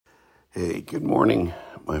Hey, good morning,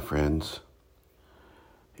 my friends.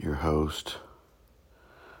 Your host,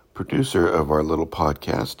 producer of our little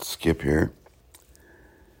podcast, Skip here.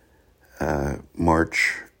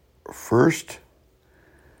 March 1st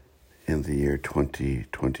in the year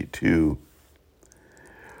 2022.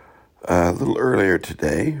 A little earlier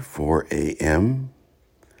today, 4 a.m.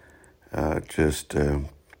 Just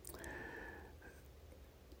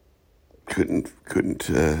couldn't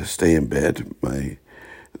stay in bed.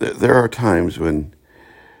 There are times when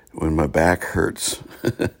my back hurts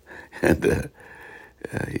and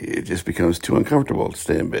it just becomes too uncomfortable to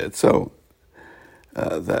stay in bed. So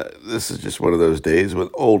this is just one of those days with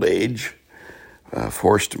old age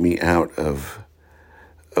forced me out of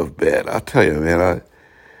bed. I'll tell you, man.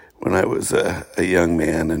 When I was a young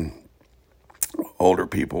man, and older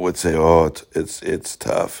people would say, "Oh, it's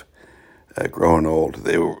tough growing old."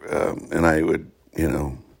 They were, and I would,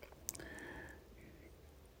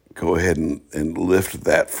 go ahead and lift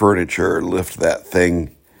that furniture, lift that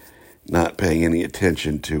thing, not paying any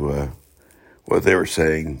attention to what they were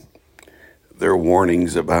saying. Their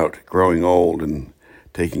warnings about growing old and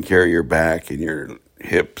taking care of your back and your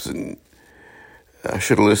hips, and I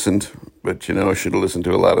should have listened, but I should have listened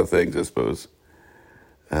to a lot of things, I suppose.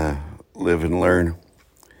 Live and learn.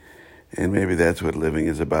 And maybe that's what living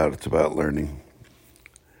is about. It's about learning.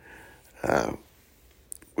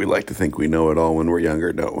 We like to think we know it all when we're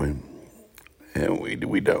younger, don't we? And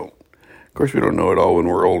we don't. Of course, we don't know it all when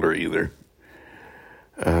we're older either.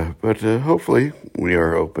 But hopefully we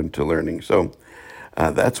are open to learning. So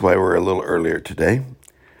that's why we're a little earlier today,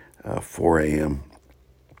 4 a.m.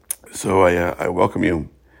 So I welcome you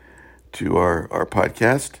to our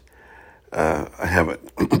podcast. I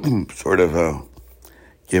haven't sort of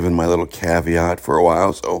given my little caveat for a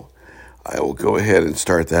while, so I will go ahead and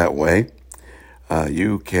start that way.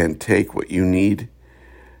 You can take what you need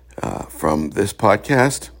from this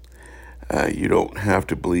podcast. You don't have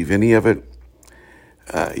to believe any of it.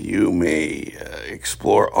 You may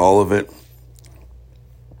explore all of it.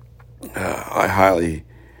 I highly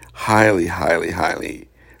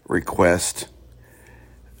request,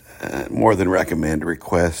 more than recommend,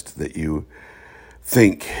 request that you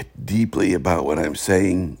think deeply about what I'm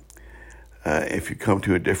saying. If you come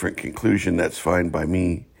to a different conclusion, that's fine by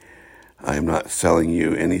me. I am not selling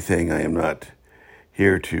you anything. I am not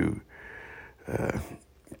here to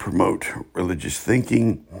promote religious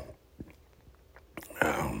thinking.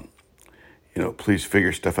 Please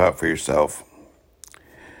figure stuff out for yourself.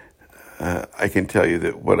 I can tell you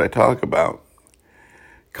that what I talk about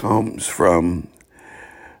comes from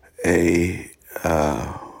a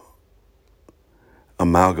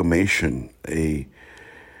amalgamation, a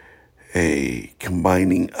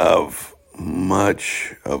combining of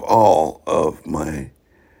much of all of my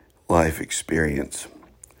life experience,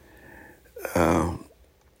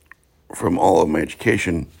 from all of my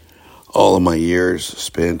education, all of my years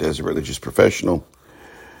spent as a religious professional,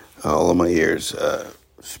 all of my years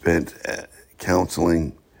spent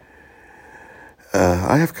counseling.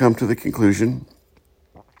 I have come to the conclusion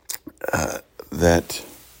that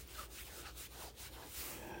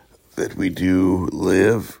we do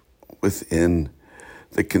live within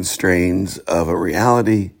the constraints of a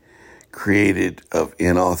reality created of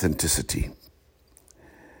inauthenticity.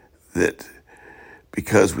 That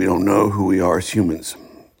because we don't know who we are as humans,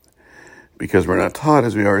 because we're not taught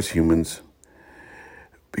as we are as humans,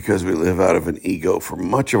 because we live out of an ego for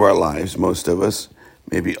much of our lives, most of us,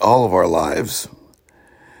 maybe all of our lives,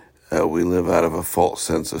 we live out of a false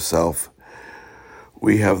sense of self.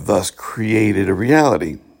 We have thus created a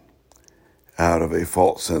reality out of a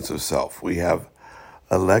false sense of self. We have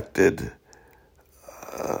elected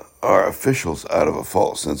our officials out of a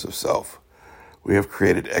false sense of self. We have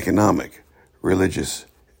created economic, religious,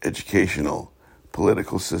 educational,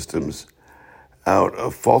 political systems out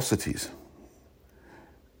of falsities.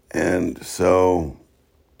 And so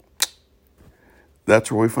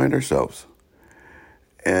that's where we find ourselves.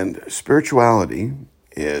 And spirituality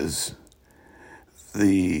is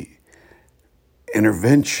the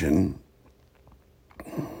intervention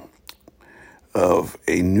of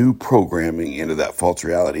a new programming into that false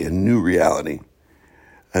reality, a new reality,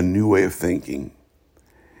 a new way of thinking.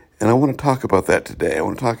 And I want to talk about that today. I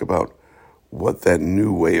want to talk about what that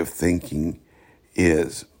new way of thinking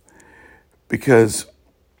is, because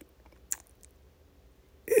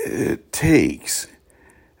it takes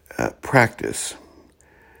practice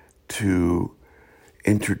to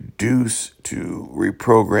introduce, to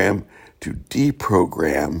reprogram, to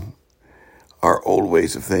deprogram our old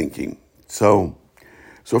ways of thinking. So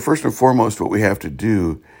first and foremost, what we have to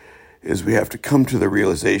do is we have to come to the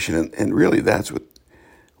realization, and really that's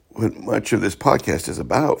what much of this podcast is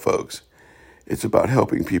about, folks. It's about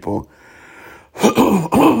helping people,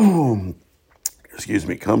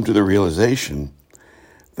 come to the realization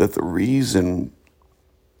that the reason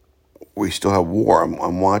we still have war,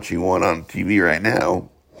 I'm watching one on TV right now,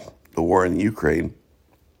 the war in Ukraine,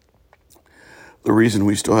 the reason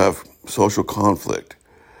we still have social conflict,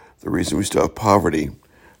 the reason we still have poverty,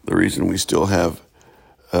 the reason we still have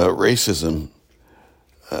racism,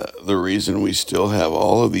 the reason we still have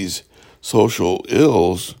all of these social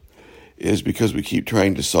ills is because we keep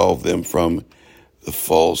trying to solve them from the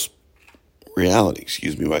false reality.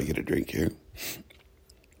 Excuse me while I get a drink here.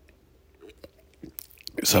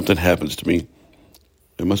 Something happens to me.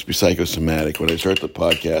 It must be psychosomatic. When I start the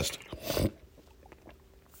podcast,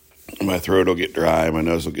 my throat will get dry, my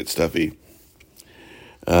nose will get stuffy.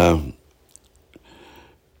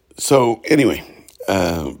 So anyway,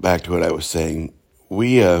 back to what I was saying.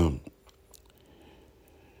 We have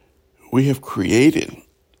created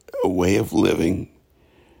a way of living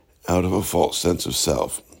out of a false sense of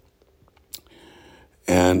self.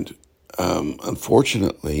 And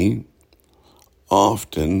unfortunately,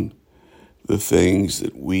 often the things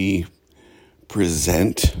that we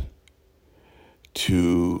present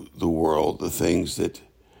to the world, the things that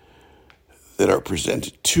are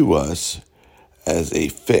presented to us as a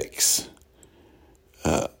fix,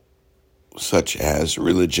 such as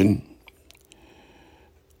religion,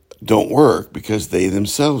 don't work because they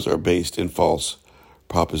themselves are based in false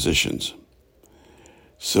propositions.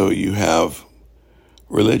 So you have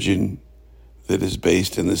religion that is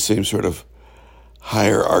based in the same sort of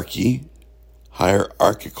hierarchical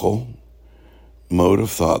mode of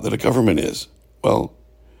thought that a government is. Well,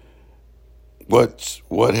 what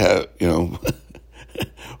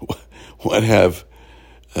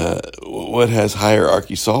has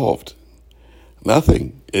hierarchy solved?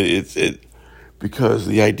 Nothing. It because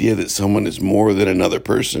the idea that someone is more than another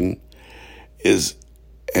person is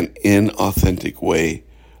an inauthentic way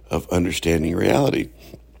of understanding reality.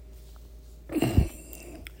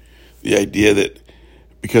 The idea that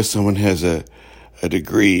because someone has a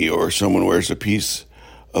degree or someone wears a piece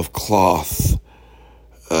of cloth,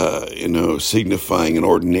 signifying an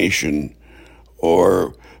ordination,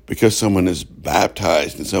 or because someone is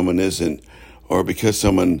baptized and someone isn't, or because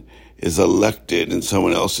someone is elected and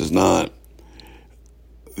someone else is not,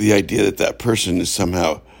 the idea that that person is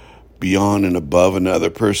somehow beyond and above another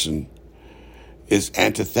person is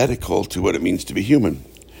antithetical to what it means to be human.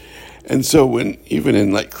 And so when, even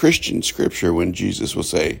in like Christian scripture, when Jesus will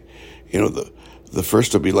say, the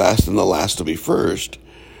first will be last and the last will be first,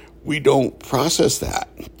 we don't process that.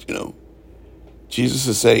 Jesus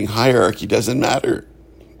is saying hierarchy doesn't matter.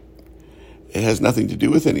 It has nothing to do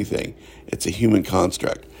with anything. It's a human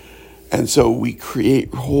construct. And so we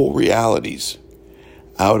create whole realities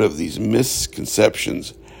out of these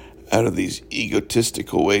misconceptions, out of these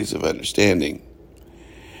egotistical ways of understanding.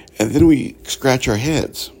 And then we scratch our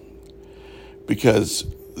heads because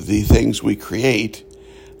the things we create,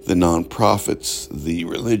 the nonprofits, the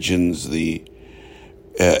religions, the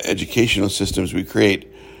educational systems we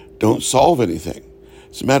create don't solve anything.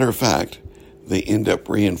 As a matter of fact, they end up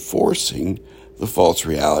reinforcing the false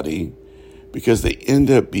reality because they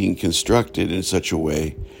end up being constructed in such a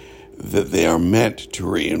way that they are meant to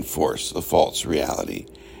reinforce the false reality.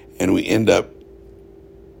 And we end up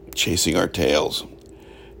chasing our tails.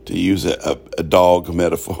 To use a dog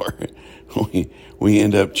metaphor, we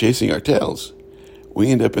end up chasing our tails. We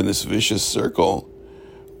end up in this vicious circle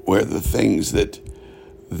where the things that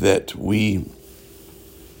we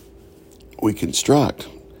construct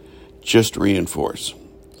just reinforce.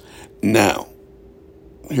 Now,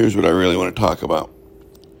 here's what I really want to talk about.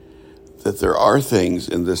 That there are things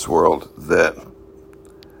in this world that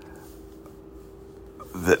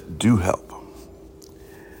do help.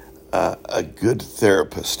 A good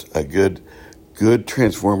therapist, a good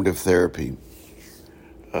transformative therapy.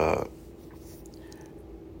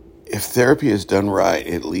 If therapy is done right,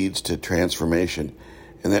 it leads to transformation,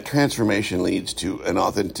 and that transformation leads to an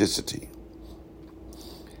authenticity.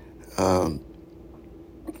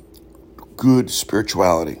 Good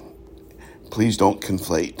spirituality. Please don't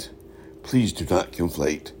conflate. Please do not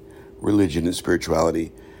conflate religion and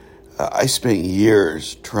spirituality. I spent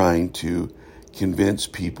years trying to convince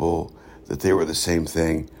people that they were the same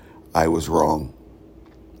thing. I was wrong.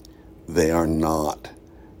 They are not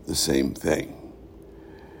the same thing.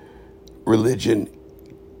 Religion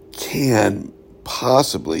can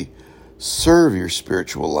possibly serve your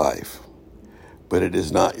spiritual life, but it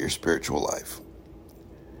is not your spiritual life.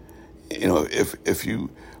 If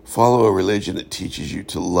you follow a religion that teaches you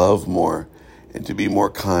to love more and to be more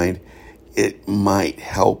kind, it might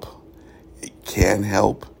help, it can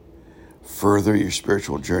help further your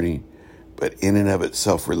spiritual journey, but in and of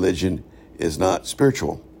itself, religion is not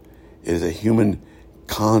spiritual. It is a human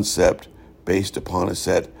concept based upon a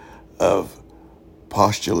set of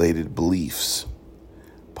postulated beliefs,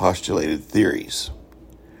 postulated theories.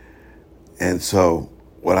 And so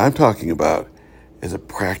what I'm talking about is a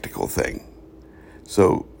practical thing.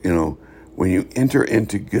 So, when you enter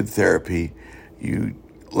into good therapy, you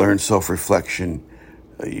learn self-reflection,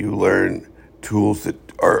 you learn tools that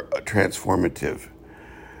are transformative.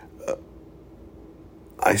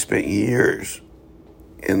 I spent years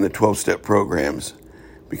in the 12-step programs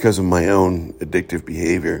because of my own addictive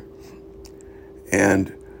behavior.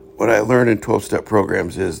 And what I learned in 12-step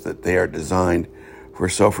programs is that they are designed for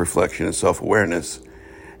self-reflection and self-awareness.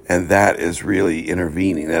 And that is really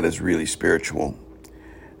intervening. That is really spiritual.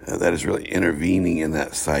 That is really intervening in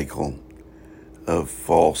that cycle of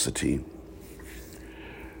falsity.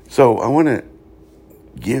 So I want to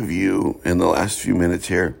give you, in the last few minutes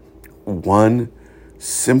here, one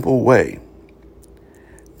simple way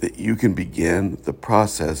that you can begin the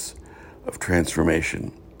process of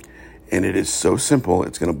transformation. And it is so simple,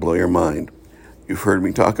 it's going to blow your mind. You've heard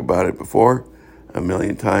me talk about it before a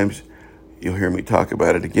million times. You'll hear me talk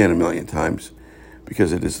about it again a million times,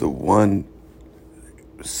 because it is the one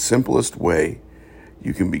simplest way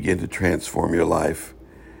you can begin to transform your life,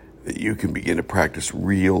 that you can begin to practice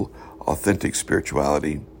real, authentic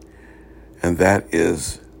spirituality, and that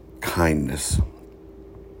is kindness.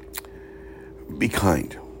 Be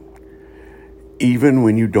kind. Even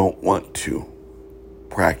when you don't want to,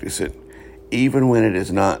 practice it. Even when it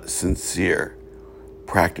is not sincere,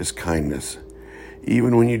 practice kindness.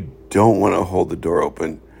 Even when you don't want to hold the door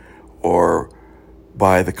open or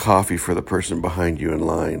buy the coffee for the person behind you in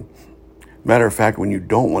line. Matter of fact, when you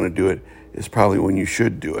don't want to do it is probably when you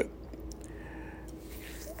should do it.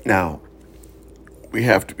 Now, we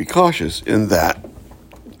have to be cautious in that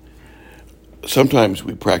sometimes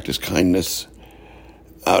we practice kindness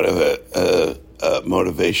out of a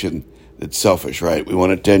motivation that's selfish, right? We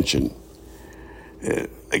want attention.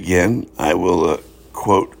 Again, I will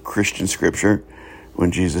quote Christian scripture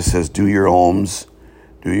when Jesus says, do your alms,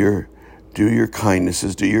 do your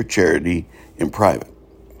kindnesses, do your charity in private.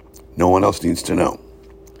 No one else needs to know.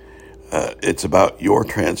 It's about your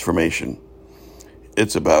transformation.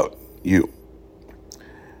 It's about you.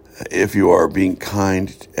 If you are being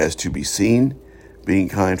kind as to be seen, being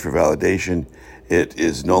kind for validation, it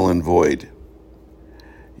is null and void.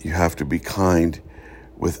 You have to be kind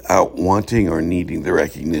without wanting or needing the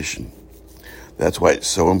recognition. That's why it's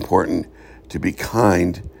so important to be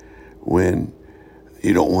kind when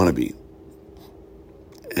you don't want to be.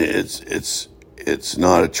 It's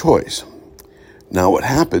not a choice. Now, what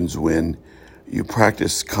happens when you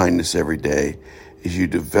practice kindness every day is you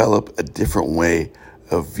develop a different way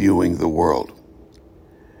of viewing the world.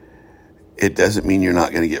 It doesn't mean you're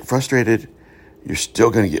not going to get frustrated. You're still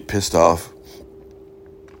going to get pissed off.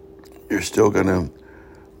 You're still going to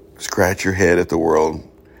scratch your head at the world.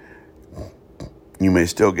 You may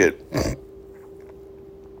still get,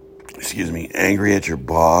 angry at your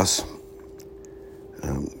boss.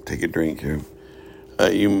 Take a drink here.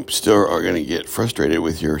 You still are going to get frustrated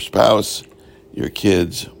with your spouse, your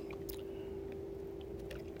kids.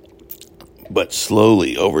 But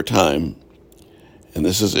slowly over time, and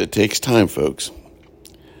it takes time, folks.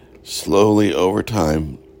 Slowly over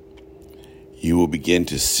time, you will begin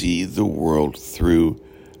to see the world through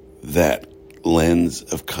that lens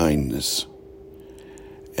of kindness.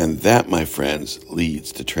 And that, my friends,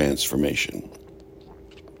 leads to transformation.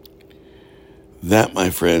 That, my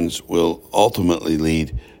friends, will ultimately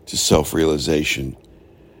lead to self-realization.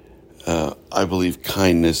 I believe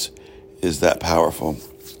kindness is that powerful.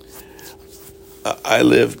 I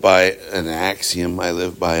live by an axiom. I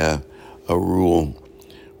live by a rule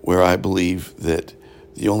where I believe that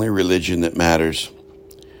the only religion that matters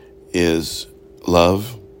is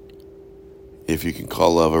love, if you can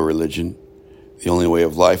call love a religion. The only way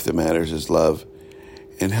of life that matters is love,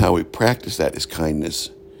 and how we practice that is kindness.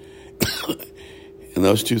 And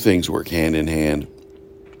those two things work hand in hand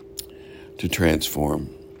to transform.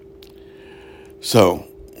 So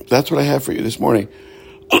that's what I have for you this morning.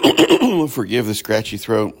 Forgive the scratchy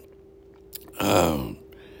throat.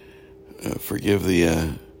 Forgive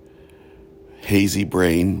the hazy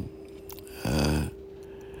brain.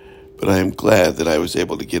 But I am glad that I was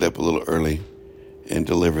able to get up a little early and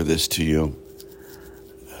deliver this to you.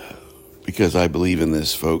 Because I believe in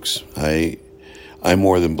this, folks. I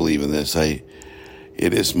more than believe in this. It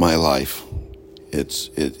is my life.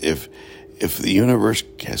 If the universe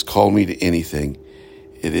has called me to anything,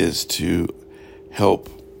 it is to help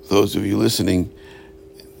those of you listening,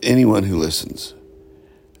 anyone who listens,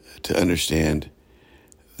 to understand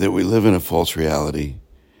that we live in a false reality.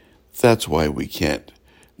 That's why we can't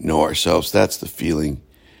know ourselves. That's the feeling,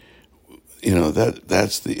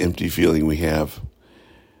 that's the empty feeling we have.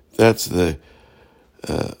 That's the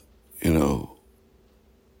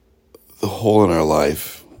hole in our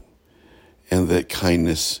life, and that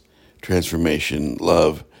kindness, transformation,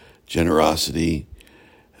 love, generosity,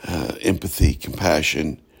 empathy,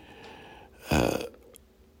 compassion,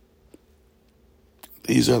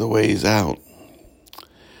 these are the ways out.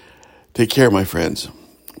 Take care, my friends.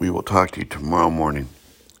 We will talk to you tomorrow morning.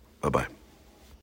 Bye-bye.